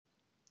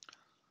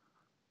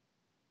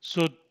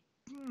So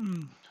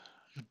mm,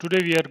 today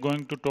we are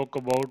going to talk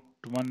about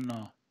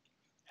one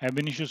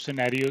Abinitio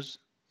scenarios.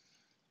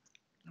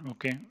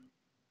 Okay,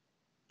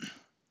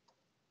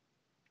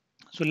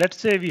 so let's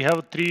say we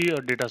have three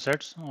data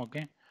sets.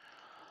 Okay,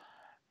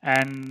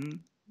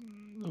 and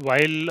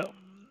while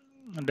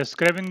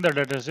describing the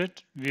data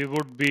set, we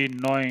would be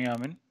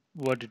knowing,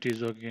 what it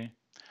is. Okay,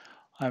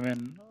 I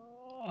mean,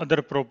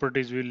 other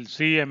properties we'll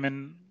see.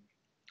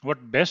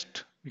 What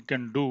best we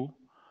can do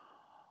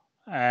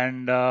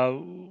and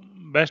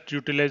best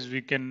utilize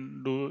we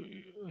can do,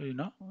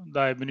 the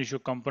ab initio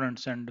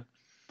components and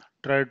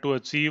try to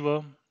achieve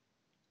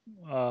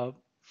a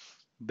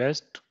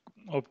best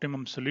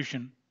optimum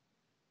solution.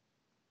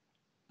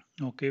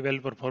 Okay, well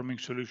performing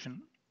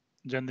solution,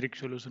 generic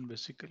solution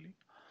basically.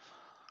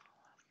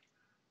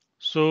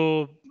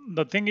 So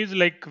the thing is,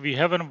 like, we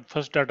have a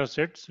first data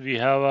sets, we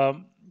have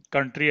a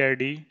country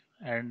ID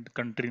and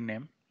country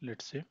name,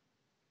 let's say,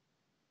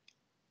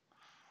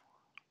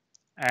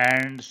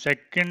 and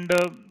second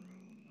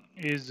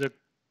is a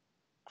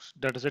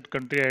data set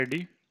country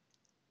ID,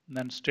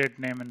 then state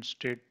name and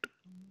state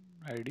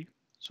ID.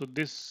 So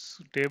this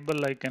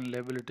table I can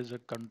label it as a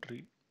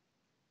country.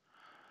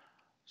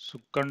 So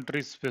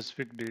country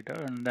specific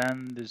data, and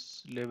then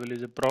this label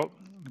is a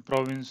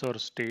province or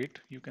state,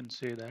 you can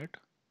say that.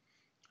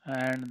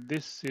 And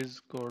this is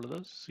called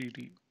the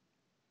city.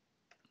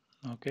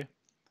 Okay.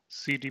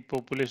 City,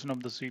 population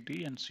of the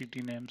city, and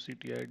city name,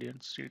 city ID,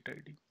 and state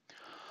ID.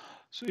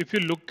 So if you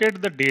look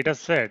at the data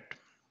set,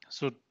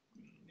 so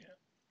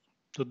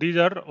so these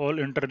are all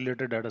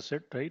interrelated data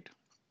set, right?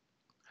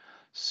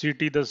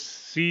 City, the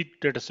C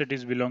dataset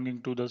is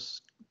belonging to the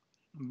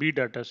B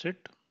dataset,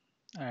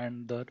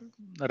 and the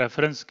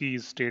reference key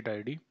is state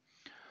ID.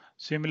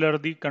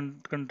 Similarly,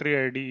 country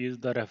ID is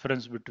the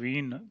reference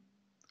between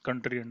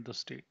country and the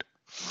state.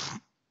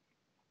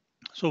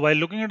 So while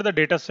looking at the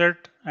data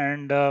set,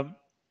 and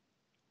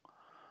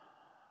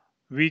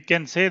we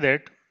can say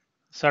that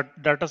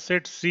data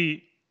set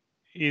C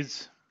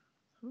is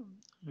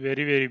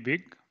very, very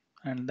big,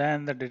 and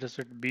then the data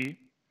set B,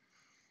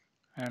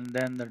 and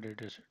then the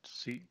data set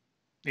C,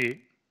 A,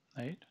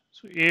 right?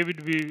 So A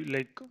would be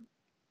like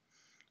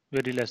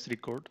very less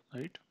record,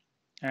 right?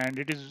 And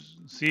it is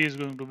C is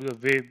going to be the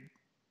very,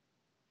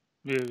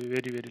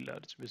 very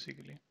large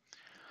basically.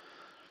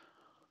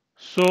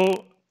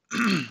 So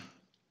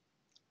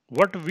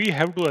what we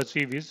have to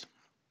achieve is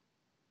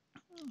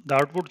the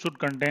output should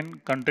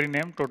contain country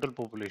name, total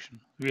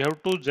population. We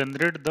have to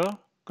generate the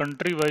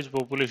country wise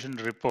population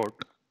report,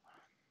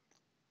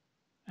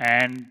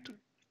 and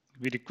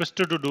we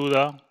requested to do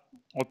the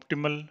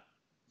optimal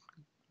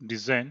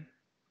design.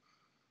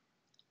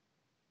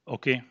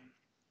 Okay,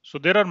 so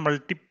there are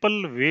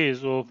multiple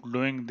ways of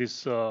doing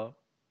this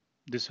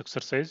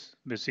exercise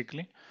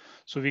basically.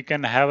 So we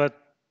can have a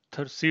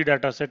C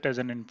data set as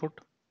an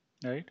input,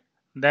 right?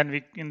 Then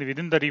we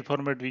within the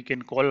reformat we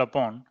can call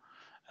upon,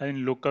 and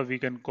in lookup we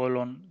can call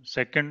on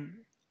second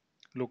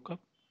lookup,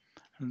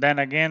 and then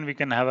again we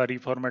can have a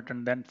reformat,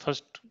 and then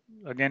first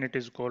again it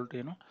is called,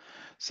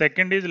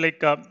 second is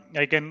like,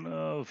 I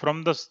can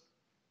from the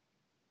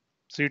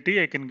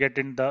city I can get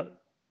in the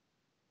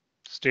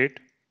state,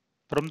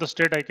 from the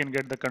state I can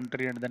get the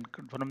country, and then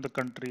from the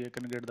country I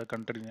can get the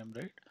country name,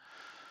 right?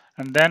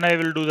 And then I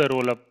will do the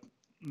roll up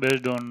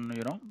based on,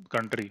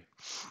 country.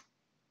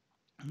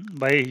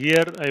 By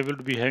here I will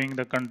be having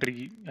the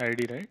country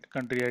ID, right?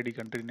 Country ID,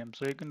 country name.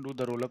 So I can do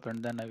the roll up,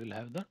 and then I will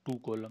have the two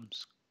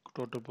columns,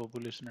 total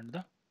population and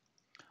the.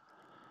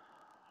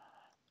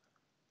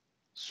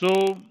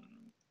 So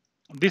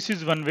this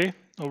is one way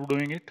of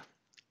doing it.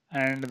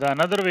 And the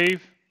another way,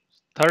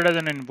 third as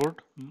an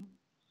input,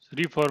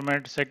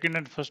 reformat second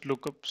and first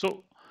lookup.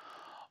 So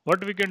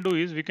what we can do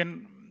is we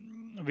can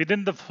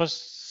within the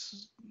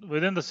first,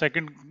 within the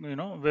second,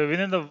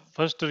 within the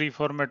first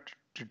reformat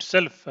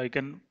itself, I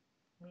can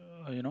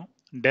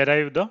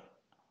derive the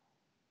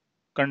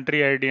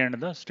country ID and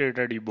the state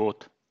ID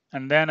both,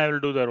 and then I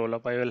will do the roll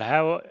up. I will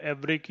have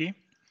every key,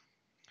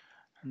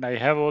 and I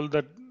have all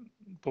the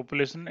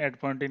population at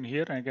point in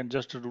here. I can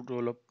just do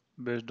roll up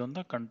based on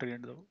the country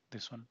and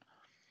this one,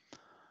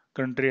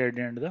 country ID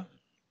and the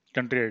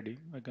country ID.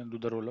 I can do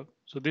the roll up.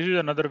 So this is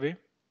another way.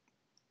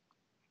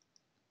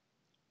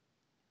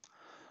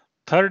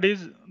 Third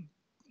is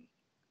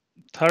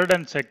third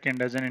and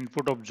second as an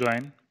input of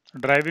join.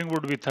 Driving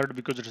would be third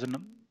because it's a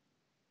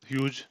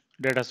huge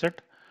data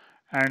set,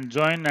 and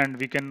join, and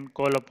we can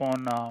call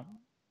upon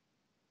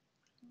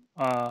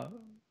uh,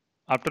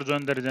 after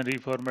join there is a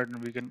reformat,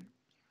 and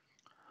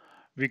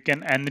we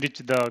can enrich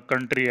the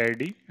country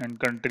ID and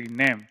country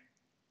name,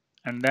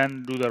 and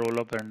then do the roll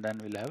up, and then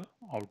we'll have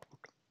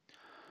output.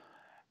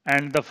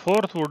 And the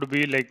fourth would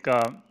be like,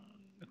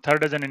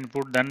 third as an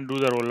input, then do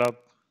the roll up,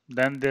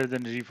 then there's a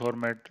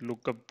reformat,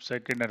 lookup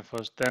second and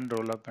first, then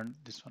roll up, and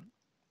this one.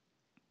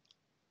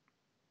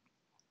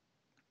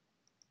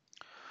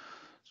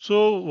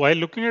 So while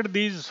looking at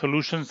these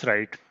solutions,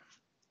 right?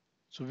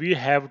 So we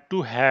have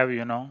to have,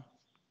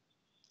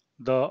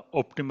 the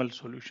optimal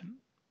solution,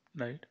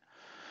 right?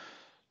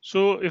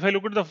 So if I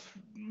look at the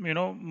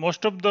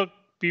most of the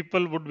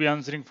people would be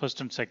answering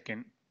first and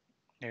second.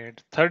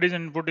 Right? Third is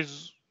input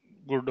is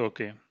good.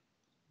 Okay.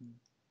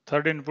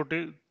 Third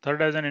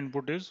as an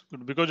input is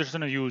good because it's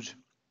in a use.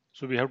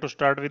 So we have to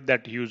start with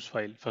that use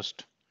file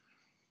first,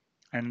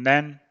 and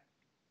then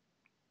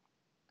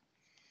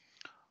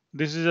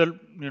this is a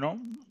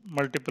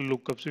multiple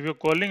lookups. If you're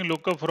calling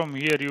lookup from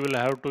here, you will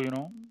have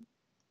to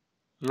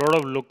lot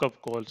of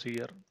lookup calls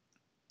here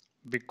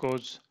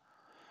because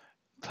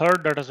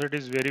third dataset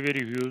is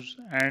very huge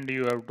and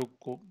you have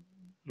to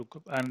look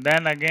up, and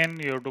then again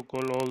you have to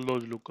call all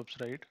those lookups,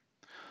 right?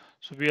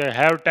 So we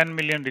have 10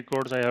 million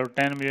records. I have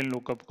 10 million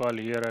lookup call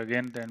here,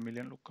 again 10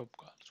 million lookup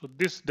call. So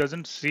this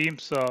doesn't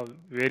seems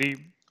very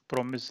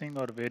promising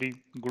or very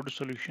good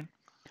solution.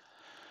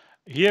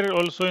 Here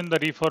also in the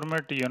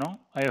reformat,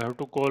 I have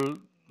to call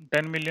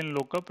 10 million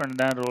lookup and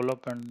then roll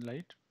up and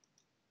light.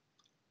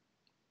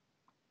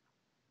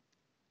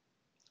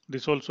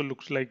 This also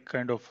looks like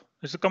kind of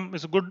it's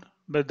good,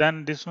 but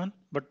than this one.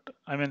 But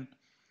I mean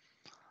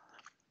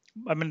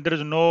there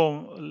is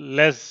no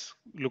less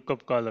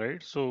lookup call,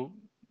 right? So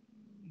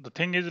the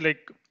thing is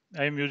like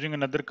I am using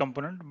another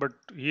component, but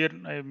here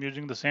I am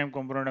using the same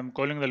component. I'm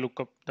calling the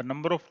lookup. The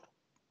number of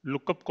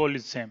lookup call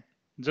is same.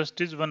 Just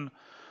is one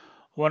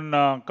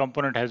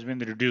component has been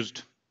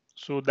reduced.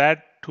 So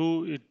that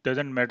too it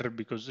doesn't matter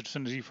because it's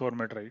in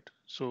reformat, right?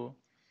 So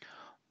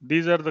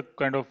these are the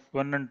kind of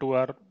one and two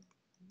are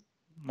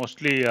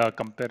mostly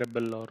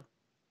comparable, or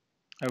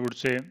I would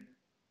say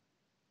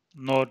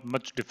not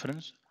much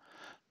difference.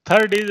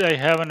 Third is I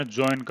have a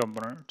join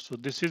component. So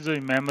this is a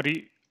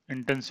memory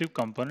intensive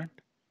component,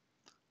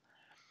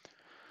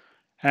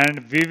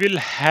 and we will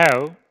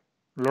have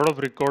lot of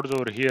records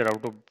over here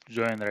out of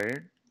join,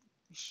 right?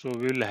 So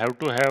we will have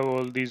to have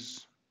all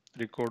these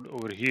record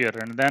over here,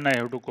 and then I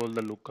have to call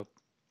the lookup.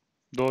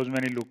 Those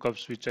many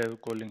lookups which I am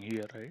calling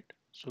here, right?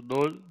 So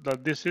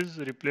this is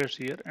replaced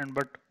here, and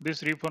but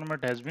this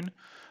reformat has been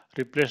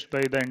replaced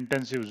by the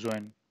intensive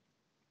join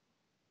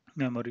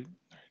memory.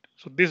 Right?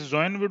 So this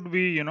join would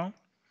be,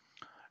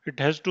 it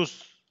has to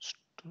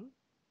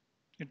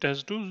it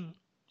has to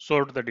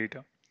sort the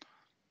data,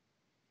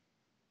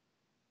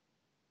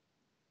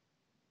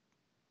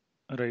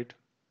 right?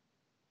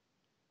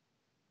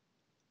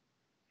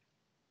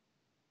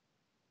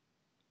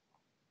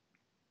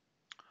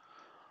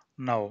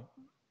 Now,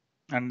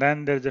 and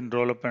then there's a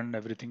roll up and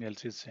everything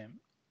else is same.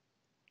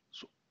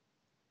 So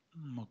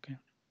okay.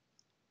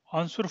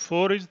 Answer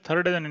 4 is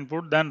third as an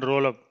input, then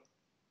roll up.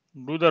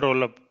 Do the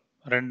roll up,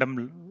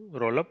 random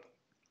roll up,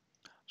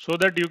 so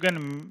that you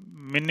can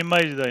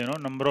minimize the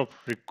number of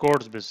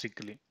records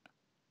basically.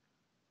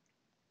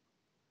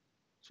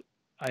 So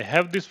I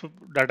have this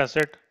data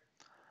set.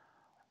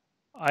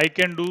 I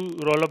can do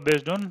roll up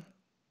based on,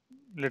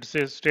 let's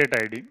say, state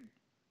ID,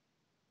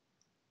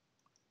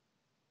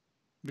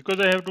 because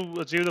I have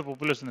to achieve the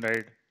population,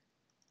 right?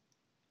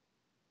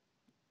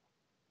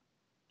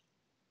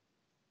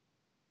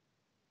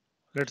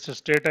 Let's say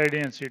state ID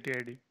and city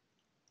ID,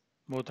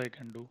 both I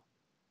can do.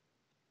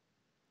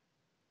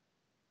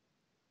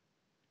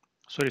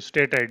 Sorry,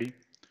 state ID,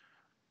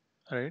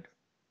 right?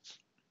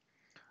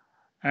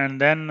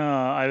 And then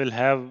I will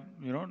have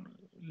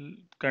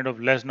kind of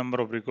less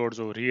number of records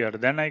over here.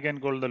 Then I can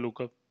call the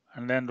lookup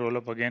and then roll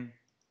up again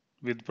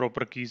with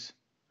proper keys,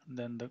 and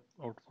then the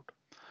output.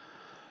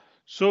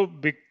 So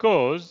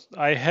because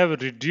I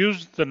have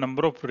reduced the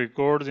number of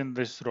records in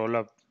this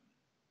rollup,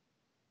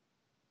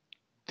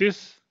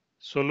 this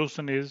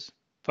solution is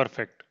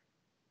perfect.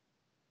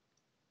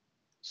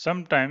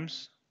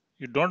 Sometimes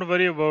you don't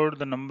worry about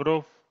the number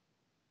of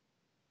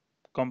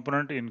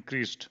component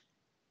increased.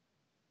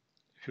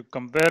 If you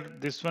compare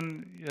this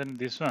one and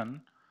this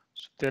one,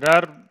 so there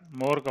are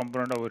more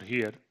component over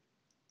here,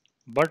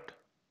 but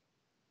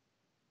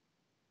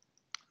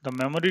the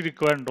memory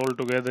required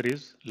altogether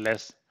is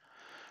less,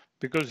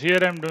 because here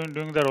I'm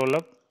doing the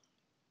rollup.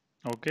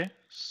 Okay,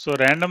 so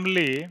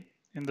randomly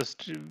in the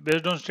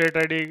based on state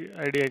ID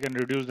I can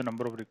reduce the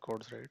number of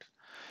records, right?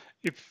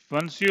 If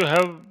once you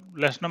have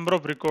less number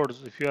of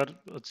records, if you are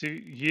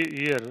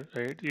here,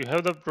 right, you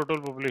have the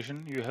total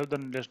population, you have the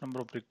less number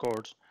of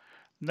records,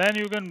 then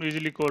you can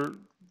easily call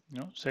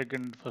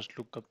second first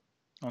lookup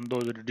on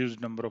those reduced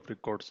number of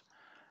records.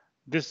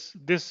 This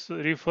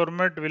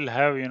reformat will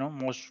have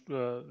most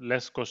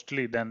less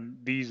costly than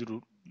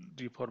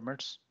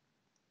reformats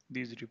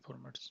these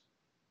reformats.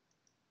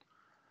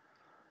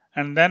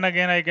 And then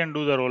again I can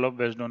do the roll up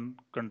based on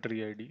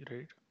country ID,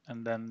 right?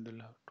 And then they'll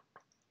have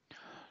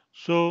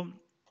so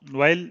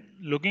while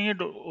looking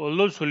at all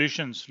those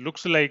solutions,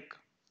 looks like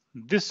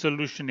this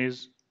solution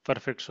is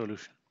perfect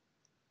solution.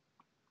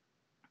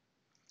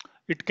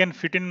 It can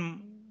fit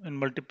in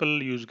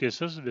multiple use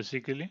cases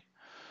basically.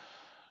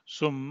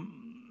 So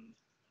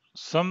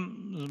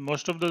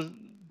most of the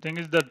thing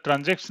is the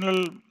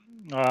transactional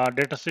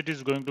data set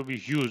is going to be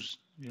huge,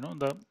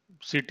 the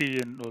city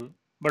and all.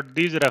 But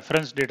these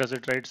reference data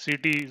set, right?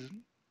 City is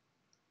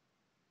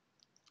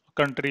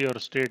country or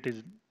state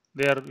is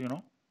they are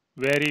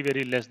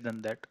very less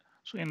than that.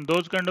 So in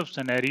those kind of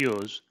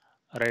scenarios,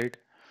 right,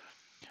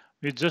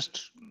 We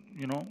just,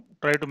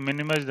 try to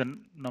minimize the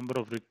number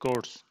of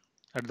records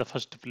at the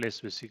first place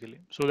basically,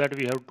 so that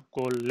we have to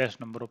call less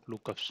number of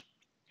lookups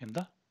in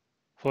the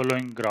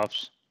following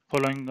graphs,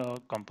 following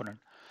component.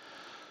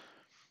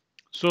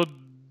 So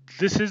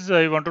this is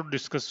I want to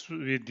discuss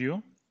with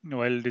you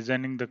while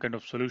designing the kind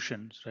of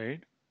solutions, right?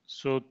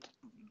 So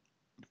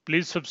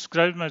please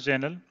subscribe my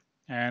channel,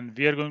 and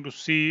we are going to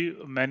see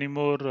many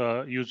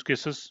more use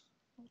cases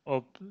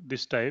of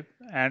this type,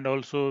 and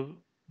also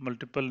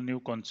multiple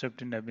new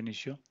concept in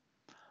Abinitio.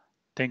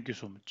 Thank you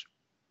so much.